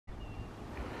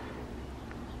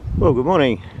Well, good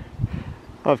morning.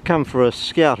 I've come for a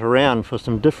scout around for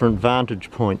some different vantage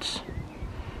points.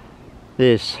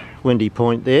 There's Windy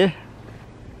Point there.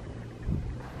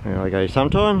 There I go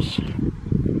sometimes.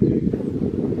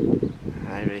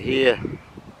 Over here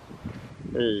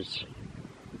is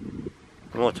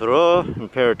Motoroa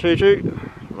and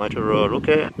Paratutu. Motoroa, look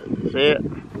at it, there.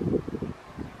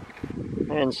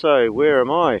 And so, where am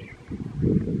I?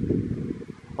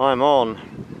 I'm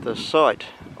on the site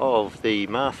of the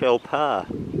Marfell Pa,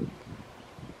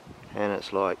 and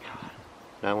it's like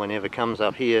no one ever comes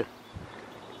up here,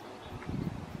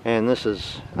 and this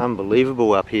is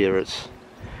unbelievable up here.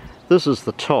 This is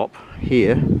the top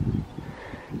here,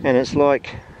 and it's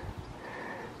like,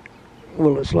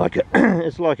 well, it's like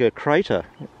a crater.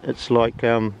 It's like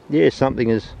yeah, something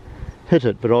has hit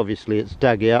it, but obviously it's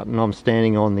dug out, and I'm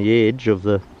standing on the edge of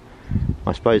the,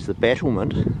 I suppose, the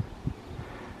battlement.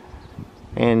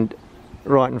 And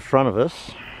right in front of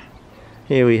us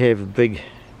here we have a big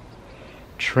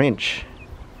trench,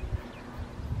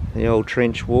 the old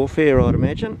trench warfare, I'd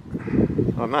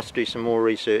imagine. I must do some more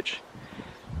research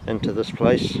into this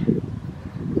place.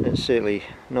 It's certainly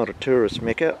not a tourist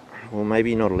mecca, or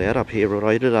maybe not allowed up here, but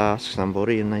I did ask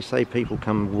somebody and they say people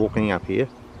come walking up here.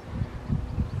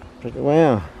 But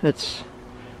wow, it's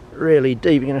really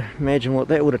deep. You can imagine what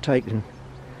that would have taken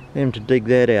them to dig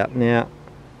that out. Now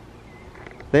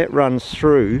that runs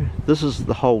through, this is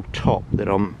the whole top that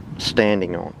I'm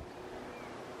standing on,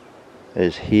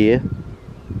 is here,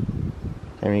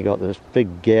 and you got this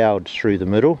big gouge through the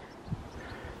middle,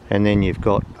 and then you've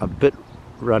got a bit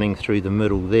running through the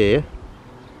middle there,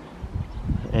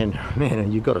 and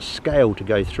man, you've got a scale to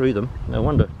go through them. No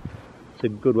wonder it's a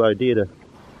good idea to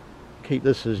keep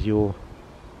this as your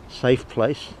safe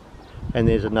place. And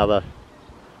there's another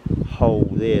hole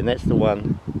there, and that's the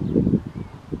one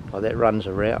that runs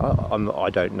around. I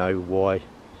don't know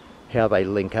how they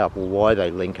link up, or why they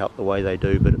link up the way they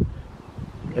do, but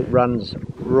it runs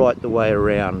right the way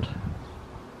around.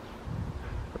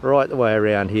 Right the way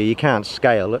around here. You can't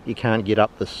scale it, you can't get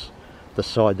up the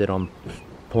side that I'm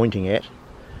pointing at.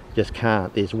 Just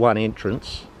can't. There's one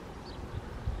entrance,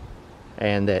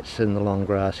 and that's in the long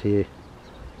grass here.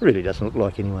 Really doesn't look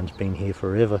like anyone's been here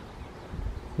forever.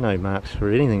 No marks for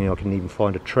anything. I can even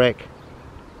find a track.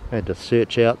 I had to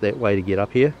search out that way to get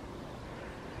up here.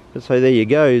 But so there you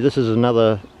go, this is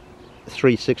another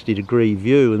 360 degree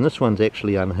view, and this one's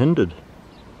actually unhindered.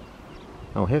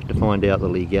 I'll have to find out the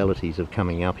legalities of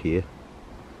coming up here.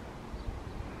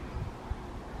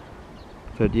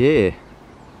 But yeah,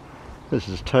 this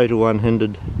is total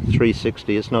unhindered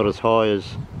 360. It's not as high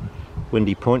as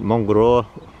Windy Point, Mongoroa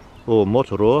or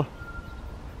Motoroa.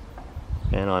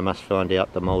 And I must find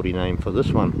out the Māori name for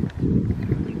this one.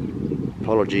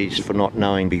 Apologies for not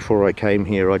knowing before I came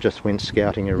here, I just went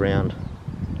scouting around.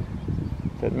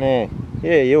 But man,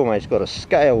 yeah, you almost got to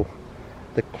scale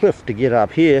the cliff to get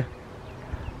up here.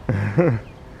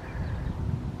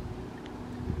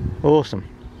 Awesome.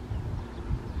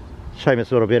 Shame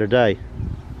it's not a better day.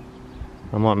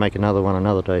 I might make another one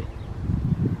another day.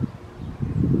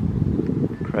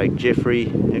 Craig Jeffrey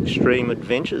Extreme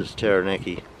Adventures,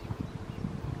 Taranaki.